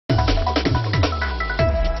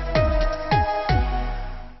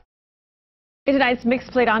In tonight's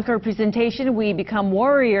Mixed Plate Encore presentation, we become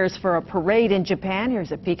warriors for a parade in Japan.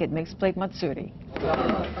 Here's a peek at Mixed Plate Matsuri.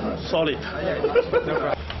 Solid.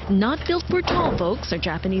 Not built for tall folks are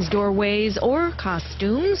Japanese doorways or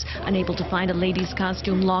costumes. Unable to find a lady's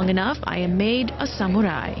costume long enough, I am made a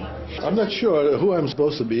samurai. I'm not sure who I'm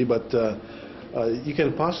supposed to be, but you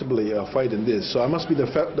can possibly fight in this. So I must be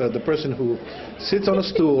the person who sits on a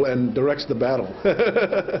stool and directs the battle.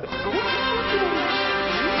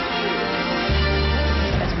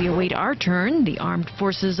 As we await our turn, the armed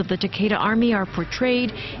forces of the Takeda Army are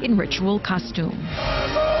portrayed in ritual costume.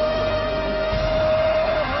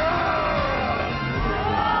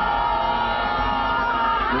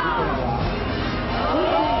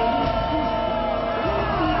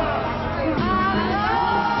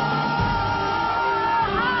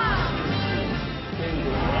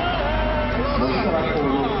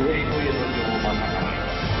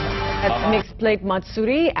 That's Mixed Plate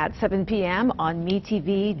Matsuri at 7 p.m. on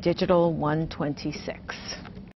MeTV Digital 126.